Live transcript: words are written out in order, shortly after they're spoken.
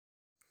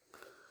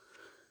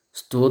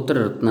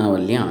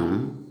स्तोत्ररत्नावल्यां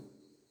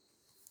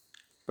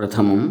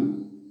प्रथमं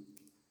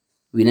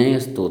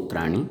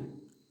विनयस्तोत्राणि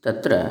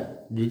तत्र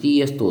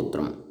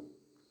द्वितीयस्तोत्रं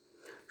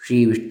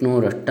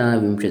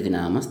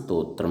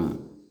श्रीविष्णोरष्टाविंशतिनामस्तोत्रं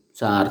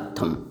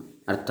सार्थम्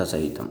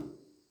अर्थसहितं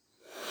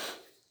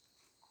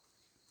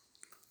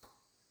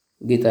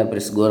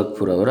ಗೀತಾಪ್ರೆಸ್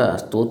ಗೋರಖ್ಪುರ್ ಅವರ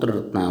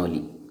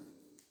ಸ್ತೋತ್ರರತ್ನಾವಲಿ.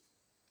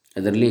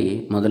 ಅದರಲ್ಲಿ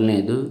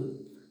ಮೊದಲನೆಯದು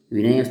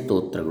ವಿನಯ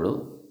ಸ್ತೋತ್ರಗಳು.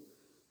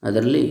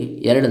 ಅದರಲ್ಲಿ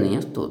ಎರಡನೆಯ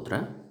ಸ್ತೋತ್ರ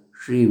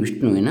ಶ್ರೀ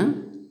ವಿಷ್ಣುವಿನ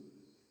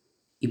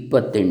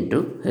 28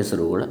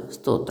 ಹೆಸರುಗಳ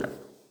ಸ್ತೋತ್ರ.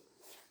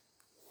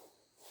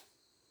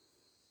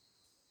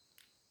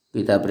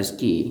 गीताप्रेस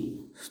की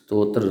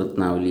स्तोत्र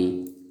रत्नावली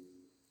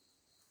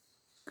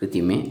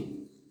कृति में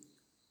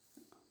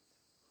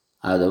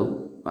आदौ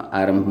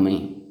आरंभ में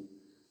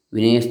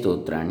विनय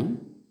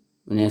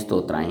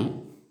स्तोत्राएँ,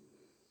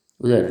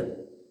 उधर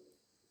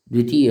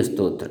द्वितीय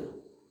स्तोत्र,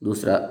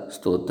 दूसरा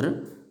स्तोत्र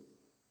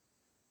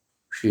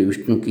श्री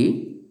विष्णु की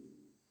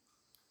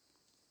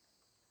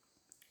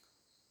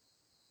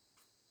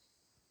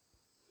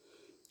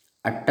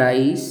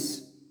 28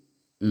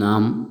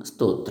 नाम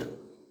स्तोत्र.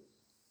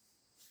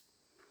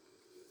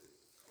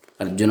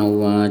 अर्जुन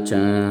उवाच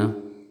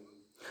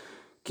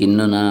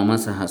किन्नु नाम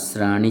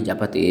सहस्राणि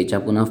जपते च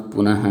पुनः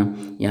पुनः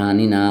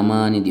यानि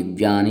नामानि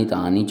दिव्यानि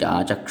तानि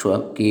चाचक्ष्व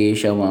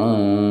केशव.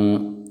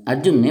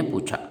 अर्जुन ने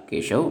पूछा,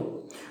 केशव,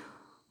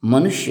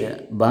 मनुष्य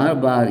बार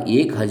बार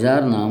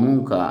 1000 नामों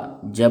का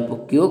जप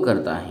क्यों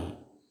करता है?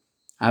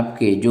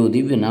 आपके जो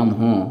दिव्य नाम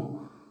हों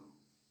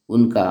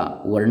उनका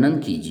वर्णन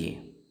कीजिए.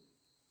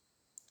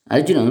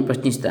 ಅರ್ಜುನನು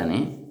ಪ್ರಶ್ನಿಸ್ತಾನೆ,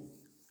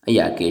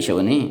 ಅಯ್ಯ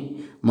ಕೇಶವನೇ,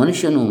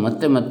 ಮನುಷ್ಯನು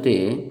ಮತ್ತೆ ಮತ್ತೆ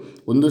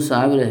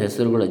 1000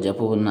 ಹೆಸರುಗಳ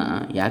ಜಪವನ್ನು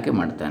ಯಾಕೆ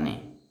ಮಾಡ್ತಾನೆ?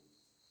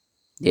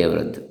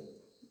 ದೇವರದ್ದು,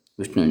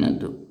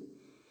 ವಿಷ್ಣುವಿನದ್ದು.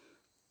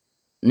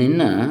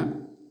 ನಿನ್ನ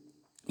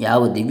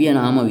ಯಾವ ದಿವ್ಯ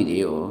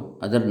ನಾಮವಿದೆಯೋ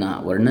ಅದನ್ನು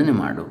ವರ್ಣನೆ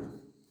ಮಾಡು.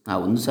 ಆ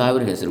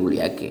 1000 ಹೆಸರುಗಳು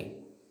ಯಾಕೆ?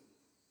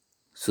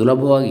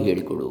 ಸುಲಭವಾಗಿ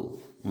ಹೇಳಿಕೊಡು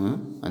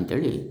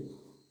ಅಂಥೇಳಿ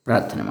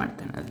ಪ್ರಾರ್ಥನೆ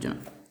ಮಾಡ್ತಾನೆ ಅರ್ಜುನ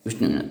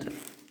ಕೃಷ್ಣನ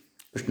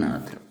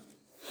ಹತ್ರ.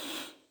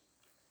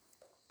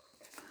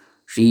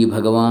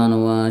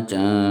 ಶ್ರೀಭಗವಾನುವಾಚ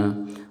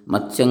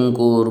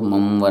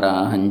ಮತ್ಸ್ಯಂಕೂರ್ಮಂ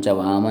ವರಾಹಂಚ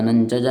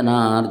ವಾಮನಂಚ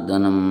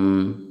ಜನಾರ್ದನಂ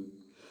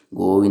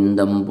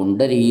ಗೋವಿಂದಂ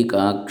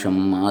ಪುಂಡರೀಕಾಕ್ಷಂ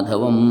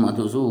ಮಾಧವಂ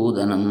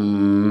ಮಧುಸೂದನಂ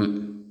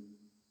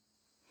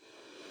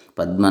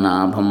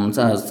ಪದ್ಮನಾಭಂ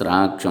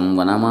ಸಹಸ್ರಾಕ್ಷಂ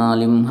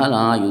ವನಮಾಲಿಂ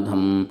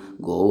ಹಲಾಯುಧಂ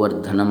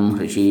ಗೋವರ್ಧನಂ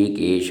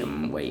ಹೃಷೀಕೇಶಂ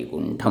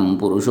ವೈಕುಂಠಂ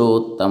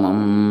ಪುರುಷೋತ್ತಮಂ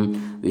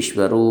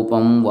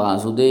ವಿಶ್ವರೂಪಂ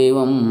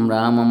ವಾಸುದೇವಂ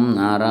ರಾಮಂ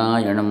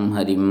ನಾರಾಯಣಂ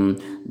ಹರಿಂ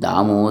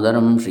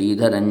ದಾಮೋದರಂ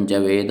ಶ್ರೀಧರಂಚ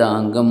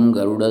ವೇದಾಂಗಂ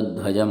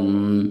ಗರುಡಧ್ವಜಂ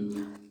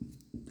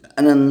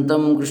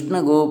ಅನಂತಂ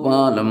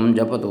ಕೃಷ್ಣಗೋಪಾಲಂ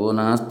ಜಪತೋ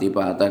ನಾಸ್ತಿ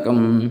ಪಾತಕಂ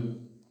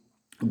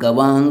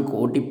ಗವಾಂ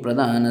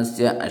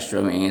ಕೋಟಿಪ್ರದಾನಸ್ಯ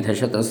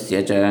ಅಶ್ವಮೇಧಶತಸ್ಯ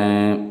ಚ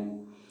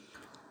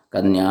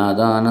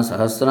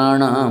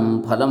ಕನ್ಯಾದಾನಸಹಸ್ರಾಣಾಂ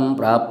ಫಲಂ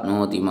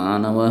ಪ್ರಾಪ್ನೋತಿ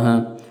ಮಾನವಃ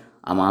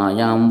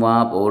ಅಮಾಯಾಂ ವಾ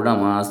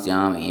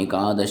ಪೌರ್ಣಮಾಸ್ಯಾಂ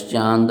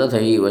ಏಕಾದಶ್ಯಾಂ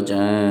ತಥೈವ ಚ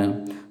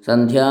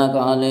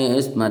ಸಂಧ್ಯಾಕಾಲೇ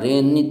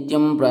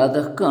ಸ್ಮರೇನ್ನಿತ್ಯಂ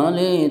ಪ್ರಾತಃ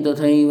ಕಾಲೇ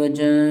ತಥೈವ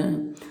ಚ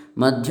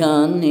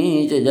ಮಧ್ಯಾಹ್ನೇ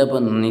ಚ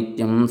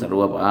ಜಪನ್ನಿತ್ಯಂ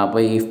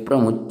ಸರ್ವಪಾಪೈಃ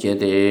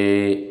ಪ್ರಮುಚ್ಯತೆ.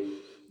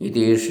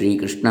 इति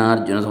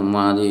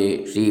श्रीकृष्णार्जुनसंवादे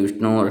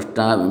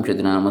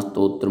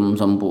श्रीविष्णोरष्टाविंशतिनामस्तोत्रं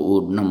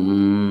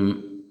संपूर्णम्.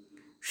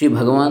 श्री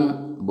भगवान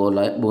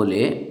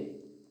बोले,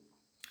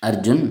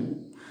 अर्जुन,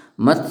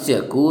 मत्स्य,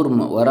 कूर्म,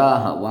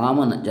 वराह,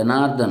 वामन,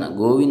 जनार्दन,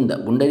 गोविंद,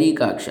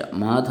 पुंडरीकाक्ष,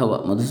 माधव,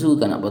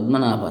 मधुसूदन,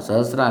 पद्मनाभ,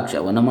 सहस्राक्ष,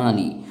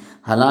 वनमाली,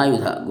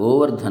 हलायुध,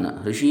 गोवर्धन,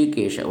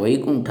 ऋषिकेश,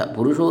 वैकुंठ,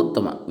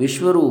 पुरुषोत्तम,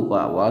 विश्वरूप,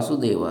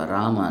 वासुदेव,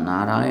 राम,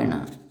 नारायण,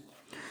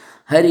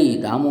 हरि,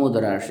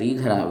 दामोदर,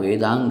 श्रीधर,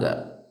 वेदांग,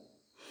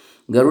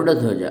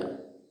 गरुड़ध्वज,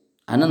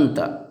 अनंत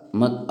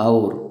मत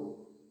और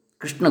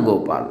कृष्ण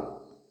गोपाल,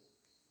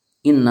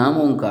 इन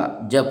नामों का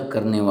जप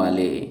करने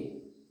वाले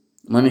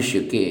मनुष्य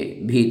के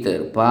भीतर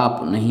पाप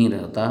नहीं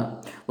रहता.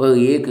 वह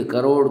 1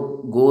 करोड़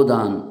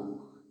गोदान,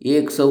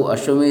 100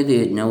 अश्वमेध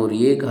यज्ञ और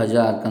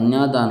 1000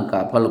 कन्यादान का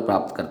फल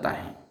प्राप्त करता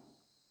है.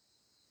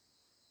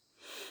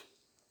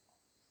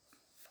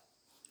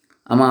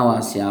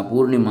 अमावास्या,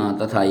 पूर्णिमा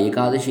तथा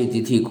एकादशी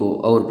तिथि को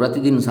और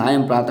प्रतिदिन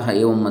सायं प्रातः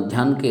एवं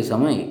मध्याह्न के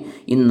समय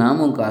इन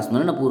नामों का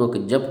स्मरणपूर्वक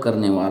जप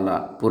करने वाला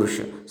पुरुष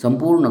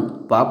संपूर्ण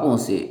पापों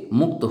से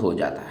मुक्त हो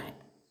जाता है.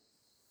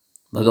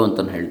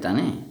 भगवंतन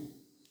ಹೇಳ್ತಾನೆ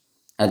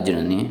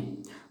ಅರ್ಜುನನೇ,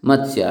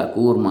 ಮತ್ಸ್ಯ,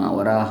 ಕೂರ್ಮ,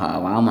 ವರಾಹ,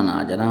 ವಾಮನ,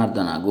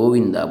 ಜನಾರ್ದನ,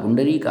 ಗೋವಿಂದ,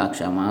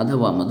 ಪುಂಡರೀಕಾಕ್ಷ,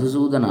 ಮಾಧವ,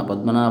 ಮಧುಸೂದನ,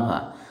 ಪದ್ಮನಾಭ,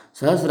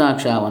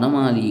 ಸಹಸ್ರಾಕ್ಷ,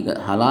 ವನಮಾಲಿ,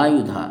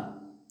 ಹಲಾಯುಧ.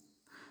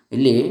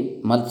 ಇಲ್ಲಿ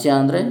ಮತ್ಸ್ಯ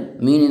ಅಂದರೆ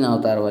ಮೀನಿನ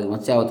ಅವತಾರವಾಗಿ,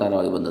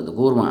 ಮತ್ಸ್ಯಾವತಾರವಾಗಿ ಬಂದದ್ದು.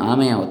 ಕೂರ್ಮ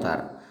ಆಮೆಯ ಅವತಾರ.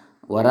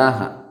 ವರಾಹ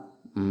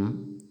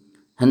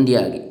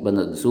ಹಂದಿಯಾಗಿ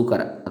ಬಂದದ್ದು,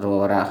 ಸೂಕರ ಅಥವಾ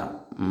ವರಾಹ.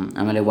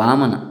 ಆಮೇಲೆ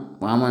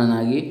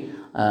ವಾಮನನಾಗಿ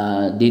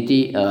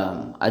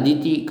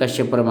ಅದಿತಿ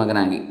ಕಶ್ಯಪರ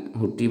ಮಗನಾಗಿ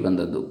ಹುಟ್ಟಿ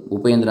ಬಂದದ್ದು.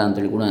 ಉಪೇಂದ್ರ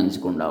ಅಂತೇಳಿ ಕೂಡ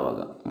ಅನಿಸಿಕೊಂಡ ಆವಾಗ.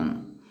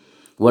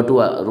 ವಟು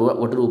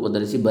ರೂಪ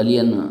ಧರಿಸಿ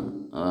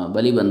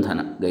ಬಲಿಬಂಧನ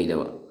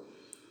ಗೈದವ.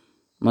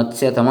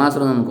 ಮತ್ಸ್ಯ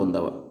ತಮಾಸುರನನ್ನು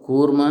ಕೊಂದವ.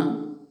 ಕೂರ್ಮ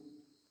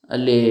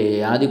ಅಲ್ಲಿ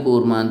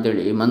ಆದಿಕೂರ್ಮ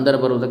ಅಂತೇಳಿ ಮಂದರ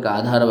ಪರ್ವತಕ್ಕೆ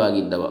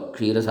ಆಧಾರವಾಗಿದ್ದವ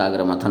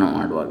ಕ್ಷೀರಸಾಗರ ಮಥನ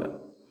ಮಾಡುವಾಗ.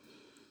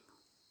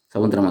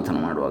 ಸಮುದ್ರ ಮಥನ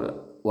ಮಾಡುವಾಗ.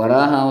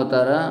 ವರಾಹ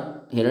ಅವತಾರ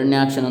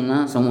ಹಿರಣ್ಯಾಕ್ಷನನ್ನು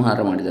ಸಂಹಾರ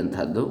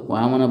ಮಾಡಿದಂತಹದ್ದು.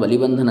 ವಾಮನ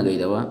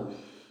ಬಲಿಬಂಧನಗೈದವ.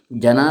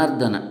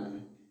 ಜನಾರ್ದನ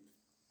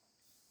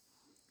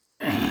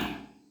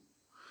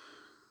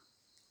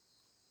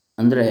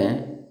ಅಂದರೆ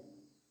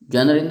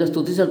ಜನರಿಂದ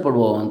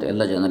ಸ್ತುತಿಸಲ್ಪಡುವವ ಅಂತ,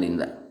 ಎಲ್ಲ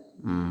ಜನರಿಂದ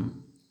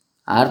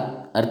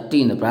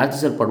ಅರ್ತಿಯಿಂದ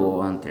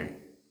ಪ್ರಾರ್ಥಿಸಲ್ಪಡುವವ ಅಂತೇಳಿ.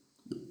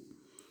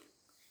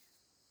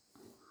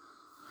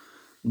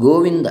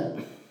 ಗೋವಿಂದ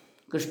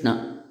ಕೃಷ್ಣ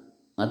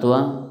ಅಥವಾ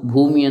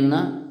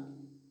ಭೂಮಿಯನ್ನು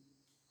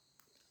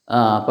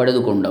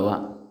ಪಡೆದುಕೊಂಡವ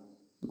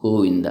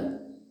ಗೋವಿಂದ,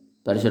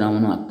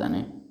 ಪರಶುರಾಮನೂ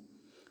ಆಗ್ತಾನೆ.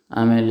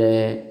 ಆಮೇಲೆ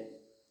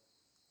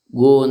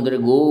ಗೋ ಅಂದರೆ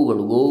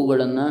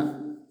ಗೋವುಗಳನ್ನು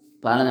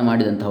ಪಾಲನೆ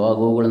ಮಾಡಿದಂಥವ,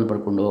 ಗೋವುಗಳನ್ನು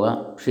ಪಡ್ಕೊಂಡವ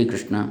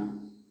ಶ್ರೀಕೃಷ್ಣ.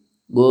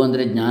 ಗೋ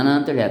ಅಂದರೆ ಜ್ಞಾನ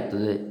ಅಂತೇಳಿ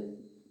ಆಗ್ತದೆ,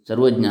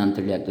 ಸರ್ವಜ್ಞ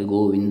ಅಂತೇಳಿ ಆಗ್ತದೆ.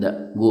 ಗೋವಿಂದ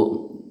ಗೋ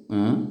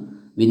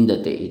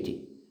ವಿಂದತೆ ಇತಿ.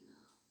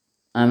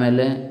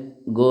 ಆಮೇಲೆ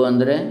ಗೋ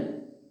ಅಂದರೆ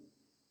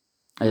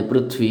ಅದೇ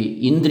ಪೃಥ್ವಿ,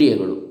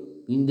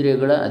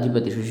 ಇಂದ್ರಿಯಗಳ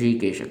ಅಧಿಪತಿ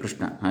ಶ್ರೀಕೇಶ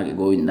ಕೃಷ್ಣ, ಹಾಗೆ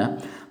ಗೋವಿಂದ.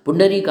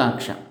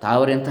 ಪುಂಡರೀಕಾಕ್ಷ,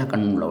 ತಾವರೆಯಂತಹ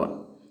ಕಣ್ಣುಳ್ಳವ.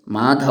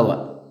 ಮಾಧವ,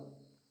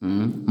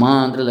 ಮಾ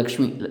ಅಂದರೆ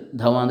ಲಕ್ಷ್ಮಿ,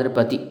 ಧವ ಅಂದರೆ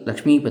ಪತಿ,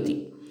 ಲಕ್ಷ್ಮೀಪತಿ.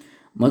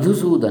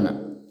 ಮಧುಸೂದನ,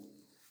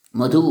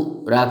 ಮಧು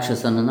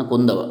ರಾಕ್ಷಸನನ್ನು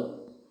ಕೊಂದವ.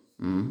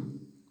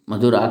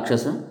 ಮಧು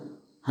ರಾಕ್ಷಸ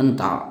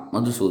ಹಂತ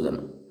ಮಧುಸೂದನ.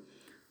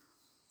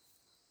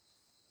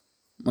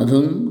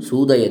 ಮಧುಂ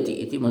ಸೂದಯತಿ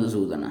ಇತಿ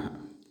ಮಧುಸೂದನ.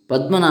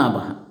 ಪದ್ಮನಾಭ,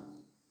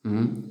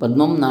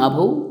 ಪದ್ಮಂ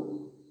ನಾಭೌ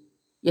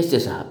ಯಸ್ಯ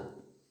ಸಹ,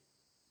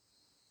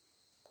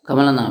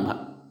 ಕಮಲನಾಭ,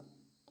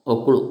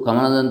 ಹೊಕ್ಕುಳು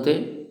ಕಮಲದಂತೆ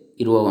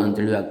ಇರುವವ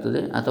ಅಂತೇಳಿ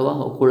ಆಗ್ತದೆ. ಅಥವಾ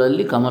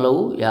ಹೊಕ್ಕುಳಲ್ಲಿ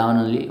ಕಮಲವು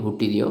ಯಾವನಲ್ಲಿ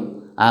ಹುಟ್ಟಿದೆಯೋ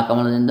ಆ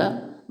ಕಮಲದಿಂದ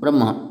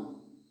ಬ್ರಹ್ಮ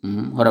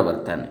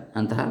ಹೊರಬರ್ತಾನೆ,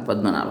 ಅಂತಹ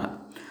ಪದ್ಮನಾಭ.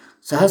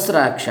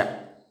 ಸಹಸ್ರಾಕ್ಷ,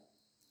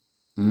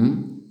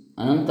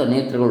 ಅನಂತ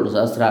ನೇತ್ರಗಳು.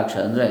 ಸಹಸ್ರಾಕ್ಷ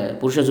ಅಂದರೆ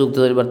ಪುರುಷ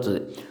ಸೂಕ್ತದಲ್ಲಿ ಬರ್ತದೆ.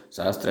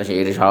 ಸಹಸ್ರ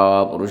ಶೀರ್ಷ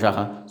ಪುರುಷ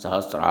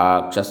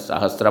ಸಹಸ್ರಾಕ್ಷ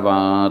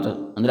ಸಹಸ್ರಪಾತ್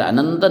ಅಂದರೆ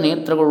ಅನಂತ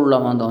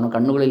ನೇತ್ರಗಳುಳ್ಳವ ಅಂತ. ಅವನ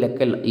ಕಣ್ಣುಗಳಲ್ಲಿ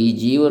ಲೆಕ್ಕ ಇಲ್ಲ. ಈ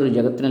ಜೀವರು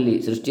ಜಗತ್ತಿನಲ್ಲಿ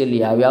ಸೃಷ್ಟಿಯಲ್ಲಿ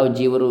ಯಾವ್ಯಾವ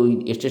ಜೀವರು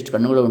ಎಷ್ಟೆಷ್ಟು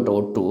ಕಣ್ಣುಗಳು ಉಂಟು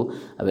ಒಟ್ಟು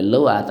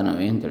ಅವೆಲ್ಲವೂ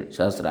ಆತನವೇ ಅಂತೇಳಿ.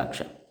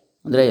 ಸಹಸ್ರಾಕ್ಷ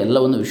ಅಂದರೆ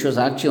ಎಲ್ಲವನ್ನು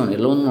ವಿಶ್ವಸಾಕ್ಷಿ, ಅವನು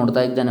ಎಲ್ಲವನ್ನು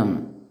ನೋಡ್ತಾ ಇದ್ದಾನೆ.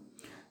 ಅವನು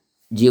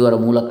ಜೀವರ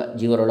ಮೂಲಕ,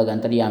 ಜೀವರೊಳಗೆ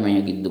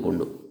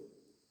ಅಂತರ್ಯಾಮೆಯಾಗಿದ್ದುಕೊಂಡು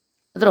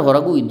ಅದರ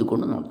ಹೊರಗೂ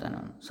ಇದ್ದುಕೊಂಡು ನೋಡ್ತಾನೆ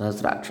ಅವನು.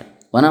 ಸಹಸ್ರಾಕ್ಷ.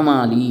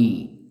 ವನಮಾಲಿ,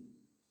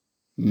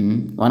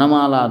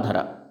 ವನಮಾಲಾಧರ,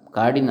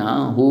 ಕಾಡಿನ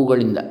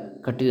ಹೂವುಗಳಿಂದ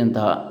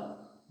ಕಟ್ಟಿದಂತಹ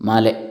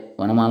ಮಾಲೆ,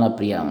 ವನಮಾಲಾ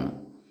ಪ್ರಿಯ ಅವನು.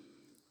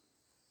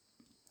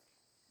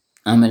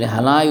 ಆಮೇಲೆ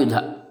ಹಲಾಯುಧ,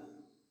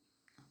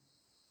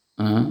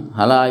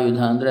 ಹಲಾಯುಧ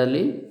ಅಂದರೆ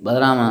ಅಲ್ಲಿ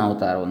ಬಲರಾಮ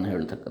ಅವತಾರವನ್ನು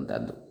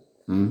ಹೇಳ್ತಕ್ಕಂಥದ್ದು.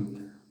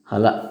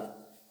 ಹಲ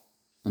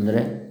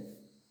ಅಂದರೆ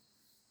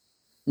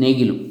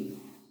ನೇಗಿಲು,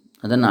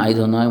 ಅದನ್ನು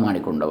ಆಯುಧವನ್ನಾಗಿ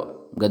ಮಾಡಿಕೊಂಡವ,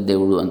 ಗದ್ದೆ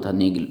ಉಳುವಂತಹ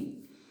ನೇಗಿಲು.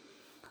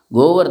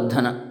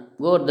 ಗೋವರ್ಧನ,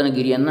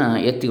 ಗೋವರ್ಧನಗಿರಿಯನ್ನು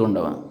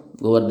ಎತ್ತಿಕೊಂಡವ,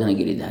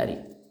 ಗೋವರ್ಧನಗಿರಿಧಾರಿ.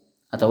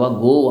 ಅಥವಾ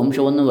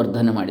ಗೋವಂಶವನ್ನು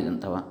ವರ್ಧನೆ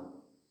ಮಾಡಿದಂಥವ,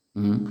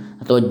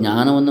 ಅಥವಾ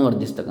ಜ್ಞಾನವನ್ನು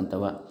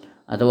ವರ್ಧಿಸ್ತಕ್ಕಂಥವ,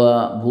 ಅಥವಾ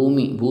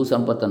ಭೂ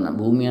ಸಂಪತ್ತನ್ನು,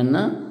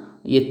 ಭೂಮಿಯನ್ನು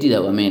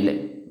ಎತ್ತಿದವ ಮೇಲೆ,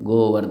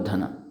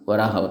 ಗೋವರ್ಧನ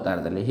ವರಾಹ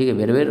ಅವತಾರದಲ್ಲಿ. ಹೀಗೆ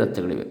ಬೇರೆ ಬೇರೆ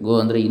ಅರ್ಥಗಳಿವೆ. ಗೋ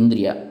ಅಂದರೆ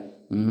ಇಂದ್ರಿಯ,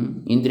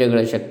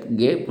 ಇಂದ್ರಿಯಗಳ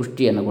ಶಕ್ತಿಗೆ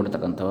ಪುಷ್ಟಿಯನ್ನು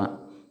ಕೊಡ್ತಕ್ಕಂಥವ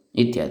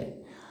ಇತ್ಯಾದಿ.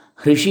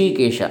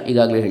 ಹೃಷಿಕೇಶ,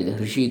 ಈಗಾಗಲೇ ಹೇಳಿದೆ.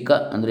 ಹೃಷಿಕ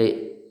ಅಂದರೆ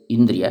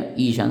ಇಂದ್ರಿಯ,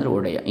 ಈಶ ಅಂದರೆ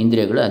ಒಡೆಯ,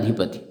 ಇಂದ್ರಿಯಗಳ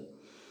ಅಧಿಪತಿ.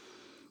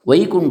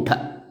 ವೈಕುಂಠ,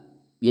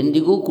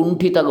 ಎಂದಿಗೂ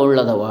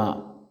ಕುಂಠಿತಗೊಳ್ಳದವ,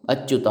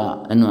 ಅಚ್ಯುತ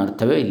ಎನ್ನುವ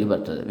ಅರ್ಥವೇ ಇಲ್ಲಿ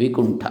ಬರ್ತದೆ.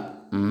 ವೈಕುಂಠ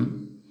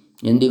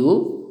ಎಂದಿಗೂ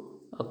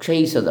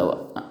ಕ್ಷಯಿಸದವ,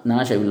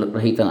 ನಾಶವಿಲ್ಲ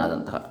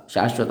ರಹಿತನಾದಂತಹ,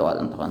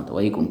 ಶಾಶ್ವತವಾದಂತಹ ಅಂತ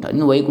ವೈಕುಂಠ.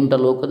 ಇನ್ನು ವೈಕುಂಠ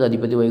ಲೋಕದ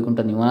ಅಧಿಪತಿ, ವೈಕುಂಠ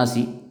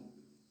ನಿವಾಸಿ,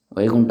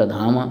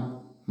 ವೈಕುಂಠಧಾಮ,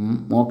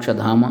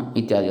 ಮೋಕ್ಷಧಾಮ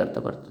ಇತ್ಯಾದಿ ಅರ್ಥ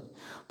ಬರ್ತದೆ.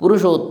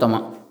 ಪುರುಷೋತ್ತಮ,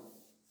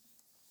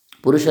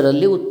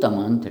 ಪುರುಷರಲ್ಲಿ ಉತ್ತಮ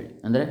ಅಂಥೇಳಿ.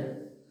 ಅಂದರೆ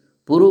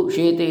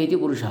ಪುರುಷೇತೆ ಇತಿ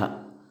ಪುರುಷ,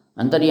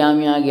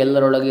 ಅಂತರ್ಯಾಮಿಯಾಗಿ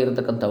ಎಲ್ಲರೊಳಗೆ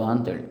ಇರತಕ್ಕಂಥವ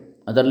ಅಂಥೇಳಿ.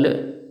 ಅದರಲ್ಲೇ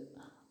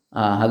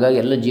ಹಾಗಾಗಿ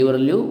ಎಲ್ಲ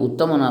ಜೀವರಲ್ಲಿಯೂ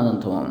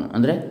ಉತ್ತಮನಾದಂಥವನು.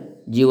 ಅಂದರೆ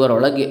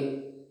ಜೀವರೊಳಗೆ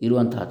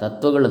ಇರುವಂತಹ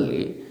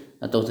ತತ್ವಗಳಲ್ಲಿ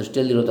ಅಥವಾ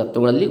ಸೃಷ್ಟಿಯಲ್ಲಿರುವ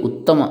ತತ್ವಗಳಲ್ಲಿ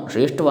ಉತ್ತಮ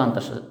ಶ್ರೇಷ್ಠವಾದಂಥ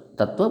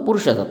ತತ್ವ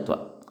ಪುರುಷ ತತ್ವ.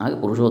 ಹಾಗೆ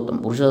ಪುರುಷೋತ್ತಮ.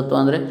 ಪುರುಷತತ್ವ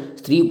ಅಂದರೆ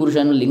ಸ್ತ್ರೀ ಪುರುಷ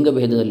ಅನ್ನೋ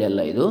ಲಿಂಗಭೇದದಲ್ಲಿ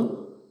ಅಲ್ಲ, ಇದು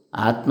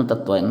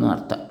ಆತ್ಮತತ್ವ ಎನ್ನುವ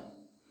ಅರ್ಥ.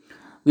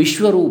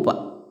 ವಿಶ್ವರೂಪ,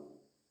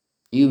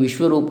 ಈ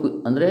ವಿಶ್ವರೂಪ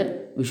ಅಂದರೆ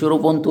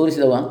ವಿಶ್ವರೂಪವನ್ನು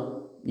ತೋರಿಸಿದವ,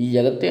 ಈ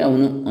ಜಗತ್ತೇ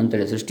ಅವನು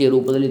ಅಂತೇಳಿ ಸೃಷ್ಟಿಯ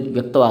ರೂಪದಲ್ಲಿ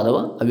ವ್ಯಕ್ತವಾದವ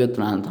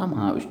ಅವ್ಯಕ್ತನಾದಂತಹ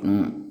ಮಹಾವಿಷ್ಣು.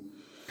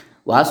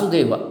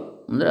 ವಾಸುದೇವ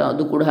ಅಂದರೆ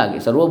ಅದು ಕೂಡ ಹಾಗೆ,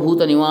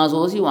 ಸರ್ವಭೂತ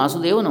ನಿವಾಸೋಸಿ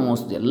ವಾಸುದೇವ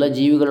ನಮೋಸ್ತು, ಎಲ್ಲ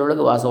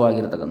ಜೀವಿಗಳೊಳಗೆ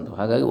ವಾಸವಾಗಿರತಕ್ಕಂಥ,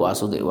 ಹಾಗಾಗಿ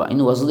ವಾಸುದೇವ.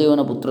 ಇನ್ನು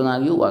ವಸುದೇವನ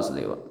ಪುತ್ರನಾಗಿಯೂ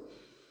ವಾಸುದೇವ,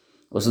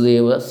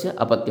 ವಸುದೇವಸ್ಯ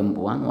ಅಪತ್ಯಂ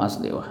ಪುವಾನ್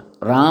ವಾಸುದೇವ.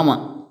 ರಾಮ,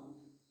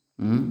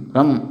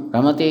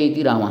 ರಮತೆ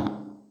ಇತಿ ರಾಮ,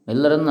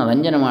 ಎಲ್ಲರನ್ನ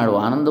ರಂಜನೆ ಮಾಡುವ,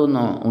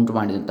 ಆನಂದವನ್ನು ಉಂಟು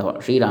ಮಾಡಿದಂಥವ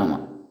ಶ್ರೀರಾಮ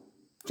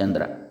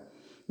ಚಂದ್ರ,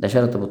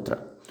 ದಶರಥ ಪುತ್ರ.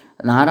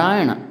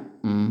 ನಾರಾಯಣ,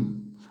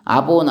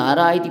 ಆಪೋ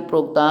ನಾರಾ ಇತಿ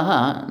ಪ್ರೋಕ್ತಾ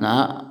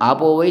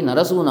ಆಪೋ ವೈ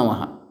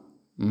ನರಸೂನವಃ.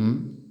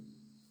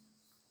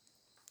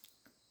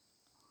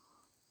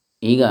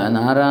 ಈಗ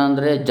ನಾರ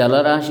ಅಂದರೆ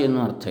ಜಲರಾಶಿ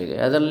ಎನ್ನುವ ಅರ್ಥ ಇದೆ,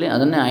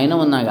 ಅದನ್ನೇ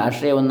ಅಯನವನ್ನಾಗಿ,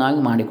 ಆಶ್ರಯವನ್ನಾಗಿ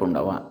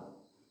ಮಾಡಿಕೊಂಡವ.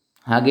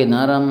 ಹಾಗೆ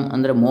ನಾರಂ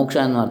ಅಂದರೆ ಮೋಕ್ಷ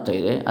ಎನ್ನುವ ಅರ್ಥ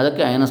ಇದೆ,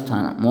 ಅದಕ್ಕೆ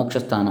ಅಯನಸ್ಥಾನ,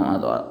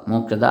 ಮೋಕ್ಷಸ್ಥಾನವಾದವ,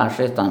 ಮೋಕ್ಷದ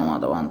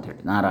ಆಶ್ರಯಸ್ಥಾನವಾದವ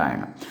ಅಂಥೇಳಿ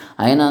ನಾರಾಯಣ.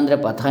 ಅಯನ ಅಂದರೆ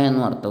ಪಥ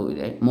ಎನ್ನುವ ಅರ್ಥವೂ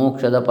ಇದೆ,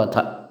 ಮೋಕ್ಷದ ಪಥ,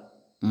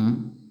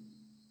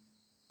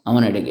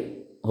 ಅವನೆಡೆಗೆ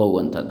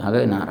ಹೋಗುವಂಥದ್ದು,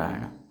 ಹಾಗಾಗಿ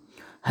ನಾರಾಯಣ.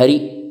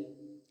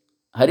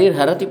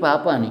 ಹರಿರ್ಹರತಿ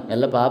ಪಾಪಾನಿ,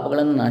 ಎಲ್ಲ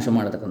ಪಾಪಗಳನ್ನು ನಾಶ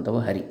ಮಾಡತಕ್ಕಂಥವ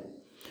ಹರಿ.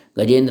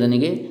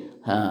 ಗಜೇಂದ್ರನಿಗೆ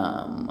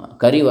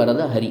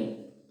ಕರಿವರದ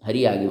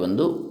ಹರಿಯಾಗಿ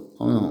ಬಂದು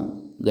ಅವನು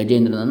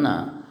ಗಜೇಂದ್ರನನ್ನು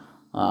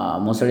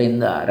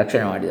ಮೊಸಳೆಯಿಂದ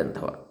ರಕ್ಷಣೆ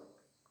ಮಾಡಿದಂಥವ.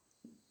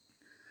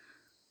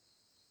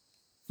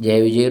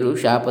 ಜಯವಿಜಯರು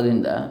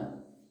ಶಾಪದಿಂದ,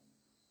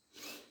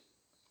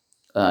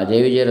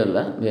 ಜಯವಿಜಯರಲ್ಲ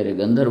ಬೇರೆ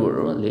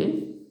ಗಂಧರ್ವರು ಅಲ್ಲಿ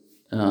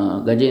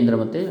ಗಜೇಂದ್ರ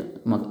ಮತ್ತು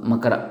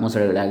ಮಕರ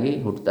ಮೊಸಳೆಗಳಾಗಿ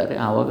ಹುಟ್ಟುತ್ತಾರೆ.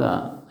 ಆವಾಗ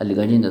ಅಲ್ಲಿ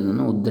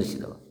ಗಜೇಂದ್ರನನ್ನು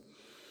ಉದ್ಧರಿಸಿದವ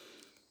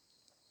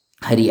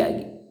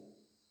ಹರಿಯಾಗಿ.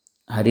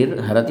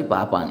 ಹರತಿ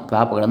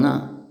ಪಾಪಗಳನ್ನು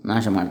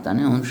ನಾಶ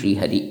ಮಾಡ್ತಾನೆ ಅವನು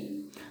ಶ್ರೀಹರಿ.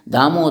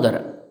 ದಾಮೋದರ,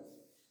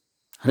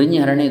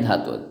 ಹರಿಣ್ಯಹರಣೆ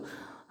ಧಾತು ಅದು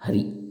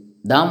ಹರಿ.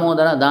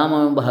 ದಾಮೋದರ,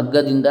 ದಾಮವೆಂಬ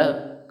ಹಗ್ಗದಿಂದ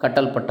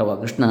ಕಟ್ಟಲ್ಪಟ್ಟವ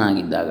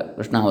ಕೃಷ್ಣನಾಗಿದ್ದಾಗ,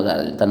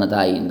 ಕೃಷ್ಣಾವತಾರದಲ್ಲಿ ತನ್ನ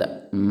ತಾಯಿಯಿಂದ.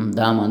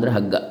 ದಾಮ ಅಂದರೆ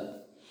ಹಗ್ಗ.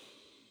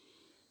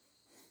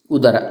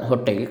 ಉದರ,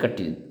 ಹೊಟ್ಟೆಗೆ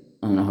ಕಟ್ಟಿದ್ದು,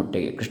 ಅವನ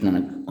ಹೊಟ್ಟೆಗೆ, ಕೃಷ್ಣನ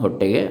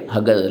ಹೊಟ್ಟೆಗೆ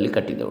ಹಗ್ಗದಲ್ಲಿ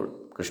ಕಟ್ಟಿದವಳು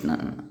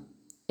ಕೃಷ್ಣನನ್ನು.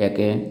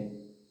 ಯಾಕೆ?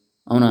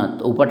 ಅವನ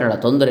ಉಪಟಳ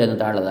ತೊಂದರೆಯನ್ನು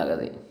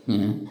ತಾಳಲಾಗದೆ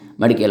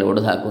ಮಡಿಕೆಯಲ್ಲಿ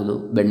ಒಡೆದು ಹಾಕೋದು,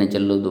 ಬೆಣ್ಣೆ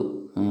ಚೆಲ್ಲೋದು,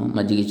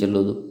 ಮಜ್ಜಿಗೆ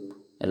ಚೆಲ್ಲೋದು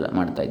ಎಲ್ಲ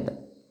ಮಾಡ್ತಾಯಿದ್ದ.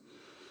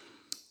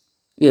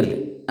 ಇರಲಿ.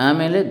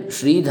 ಆಮೇಲೆ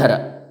ಶ್ರೀಧರ,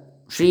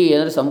 ಶ್ರೀ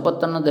ಅಂದರೆ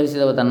ಸಂಪತ್ತನ್ನು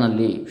ಧರಿಸಿದವ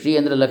ತನ್ನಲ್ಲಿ, ಶ್ರೀ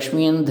ಅಂದರೆ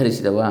ಲಕ್ಷ್ಮಿಯನ್ನು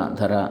ಧರಿಸಿದವ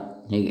ಧರ.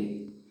 ಹೀಗೆ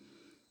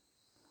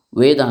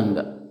ವೇದಾಂಗ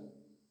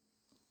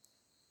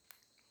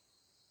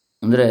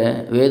ಅಂದರೆ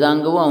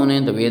ವೇದಾಂಗವೂ ಅವನೇ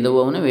ಅಂತ, ವೇದವೂ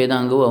ಅವನೇ,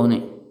 ವೇದಾಂಗವೂ ಅವನೇ,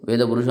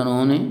 ವೇದ ಪುರುಷನೂ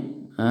ಅವನೇ,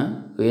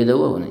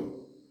 ವೇದವೂ ಅವನೇ.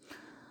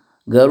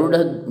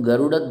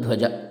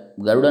 ಗರುಡಧ್ವಜ,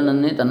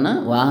 ಗರುಡನನ್ನೇ ತನ್ನ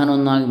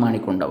ವಾಹನವನ್ನಾಗಿ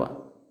ಮಾಡಿಕೊಂಡವ.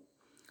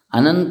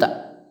 ಅನಂತ,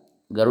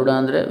 ಗರುಡ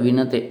ಅಂದರೆ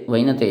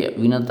ವೈನತೆಯ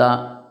ವಿನತ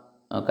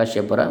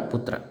ಕಶ್ಯಪರ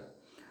ಪುತ್ರ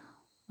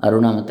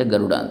ಅರುಣ ಮತ್ತು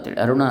ಗರುಡ ಅಂತೇಳಿ.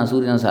 ಅರುಣ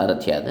ಸೂರ್ಯನ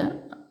ಸಾರಥಿಯಾದ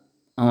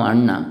ಅವ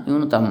ಅಣ್ಣ,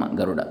 ಇವನು ತಮ್ಮ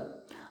ಗರುಡ.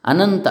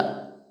 ಅನಂತ,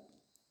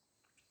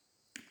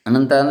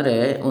 ಅನಂತ ಅಂದರೆ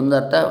ಒಂದು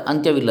ಅರ್ಥ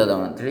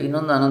ಅಂತ್ಯವಿಲ್ಲದವ ಅಂತೇಳಿ,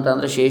 ಇನ್ನೊಂದು ಅನಂತ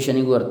ಅಂದರೆ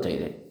ಶೇಷನಿಗೂ ಅರ್ಥ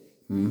ಇದೆ.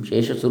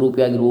 ಶೇಷ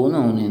ಸ್ವರೂಪಿಯಾಗಿರುವವನು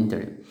ಅವನೇ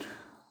ಅಂತೇಳಿ.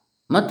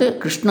 ಮತ್ತು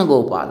ಕೃಷ್ಣ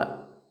ಗೋಪಾಲ,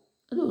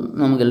 ಅದು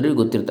ನಮಗೆಲ್ಲರಿಗೂ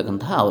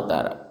ಗೊತ್ತಿರತಕ್ಕಂತಹ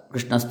ಅವತಾರ.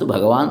 ಕೃಷ್ಣಸ್ತು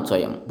ಭಗವಾನ್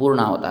ಸ್ವಯಂ,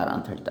 ಪೂರ್ಣಾವತಾರ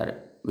ಅಂತ ಹೇಳ್ತಾರೆ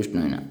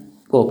ವಿಷ್ಣುವಿನ.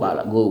 ಗೋಪಾಲ,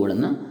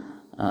 ಗೋವುಗಳನ್ನು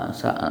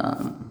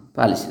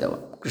ಪಾಲಿಸಿದವ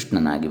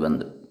ಕೃಷ್ಣನಾಗಿ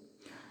ಬಂದು.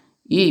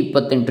 ಈ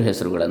 28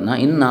 ಹೆಸರುಗಳನ್ನು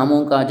ಇನ್ ನಾಮೋ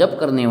ಕಾ ಜಪ್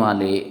ಕರ್ನೆ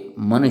ವಾಲೆ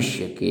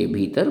ಮನುಷ್ಯಕ್ಕೆ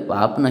ಭೀತರ್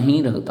ಪಾಪ ನಹೀ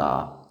ರಹತಾ.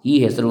 ಈ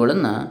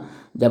ಹೆಸರುಗಳನ್ನು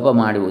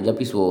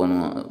ಜಪಿಸುವವನು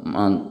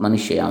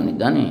ಮನುಷ್ಯ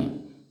ಯಾವನಿದ್ದಾನೆ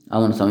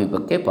ಅವನ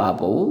ಸಮೀಪಕ್ಕೆ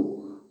ಪಾಪವು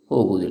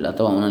ಹೋಗುವುದಿಲ್ಲ,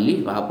 ಅಥವಾ ಅವನಲ್ಲಿ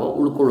ಪಾಪ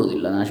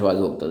ಉಳ್ಕೊಳ್ಳುವುದಿಲ್ಲ,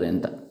 ನಾಶವಾಗಿ ಹೋಗ್ತದೆ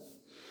ಅಂತ.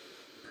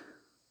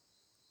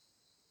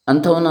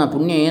 ಅಂಥವನ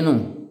ಪುಣ್ಯ ಏನು?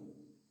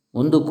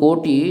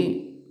 1,000,000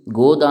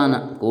 ಗೋದಾನ,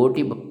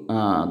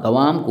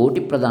 ಗವಾಂ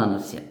ಕೋಟಿ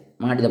ಪ್ರದಾನಸ್ಯ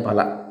ಮಾಡಿದ ಫಲ,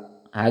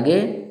 ಹಾಗೆ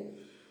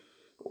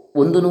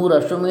 100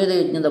 ಅಶ್ವಮೇಧ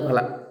ಯಜ್ಞದ ಫಲ,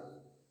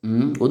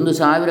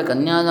 1,000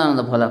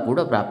 ಕನ್ಯಾದಾನದ ಫಲ ಕೂಡ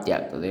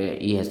ಪ್ರಾಪ್ತಿಯಾಗ್ತದೆ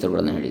ಈ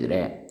ಹೆಸರುಗಳನ್ನು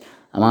ಹೇಳಿದರೆ.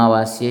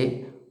 ಅಮಾವಾಸ್ಯೆ,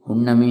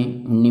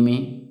 ಹುಣ್ಣಿಮೆ,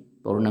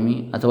 ಪೌರ್ಣಮಿ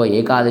ಅಥವಾ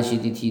ಏಕಾದಶಿ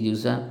ತಿಥಿ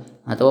ದಿವಸ,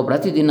 ಅಥವಾ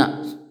ಪ್ರತಿದಿನ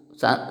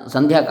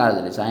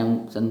ಸಂಧ್ಯಾಕಾಲದಲ್ಲಿ, ಸಾಯಂ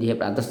ಸಂಧ್ಯೆ,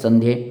 ಪ್ರಾತಃ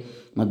ಸಂಧ್ಯೆ,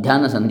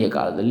 ಮಧ್ಯಾಹ್ನ ಸಂಧ್ಯೆ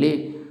ಕಾಲದಲ್ಲಿ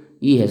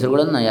ಈ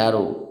ಹೆಸರುಗಳನ್ನು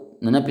ಯಾರು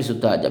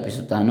ನೆನಪಿಸುತ್ತಾ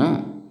ಜಪಿಸುತ್ತಾನೋ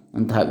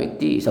ಅಂತಹ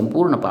ವ್ಯಕ್ತಿ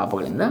ಸಂಪೂರ್ಣ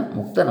ಪಾಪಗಳಿಂದ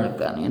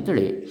ಮುಕ್ತನಾಗ್ತಾನೆ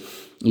ಅಂತೇಳಿ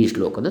ಈ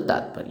ಶ್ಲೋಕದ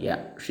ತಾತ್ಪರ್ಯ.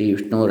 ಶ್ರೀ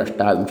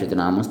ವಿಷ್ಣುರಷ್ಟಾವಿಂಶತಿ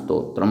ನಾಮ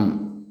ಸ್ತೋತ್ರಂ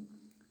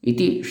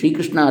ಇತಿ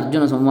ಶ್ರೀಕೃಷ್ಣ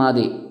ಅರ್ಜುನ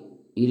ಸಂವಾದೆ.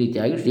 ಈ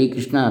ರೀತಿಯಾಗಿ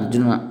ಶ್ರೀಕೃಷ್ಣ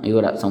ಅರ್ಜುನ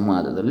ಇವರ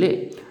ಸಂವಾದದಲ್ಲಿ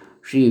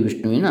ಶ್ರೀ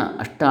ವಿಷ್ಣುವಿನ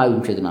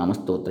 28 ನಾಮ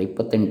ಸ್ತೋತ್ರ,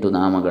 28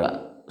 ನಾಮಗಳ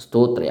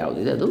ಸ್ತೋತ್ರ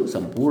ಯಾವುದಿದೆ ಅದು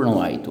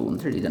ಸಂಪೂರ್ಣವಾಯಿತು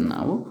ಅಂಥೇಳಿ ಇದನ್ನು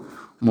ನಾವು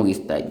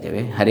ಮುಗಿಸ್ತಾ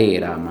ಇದ್ದೇವೆ. ಹರೇ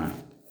ರಾಮ.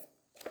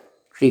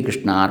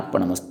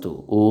 ಶ್ರೀಕೃಷ್ಣಾರ್ಪಣಮಸ್ತು.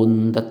 ಓಂ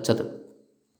ತತ್ಸತ್.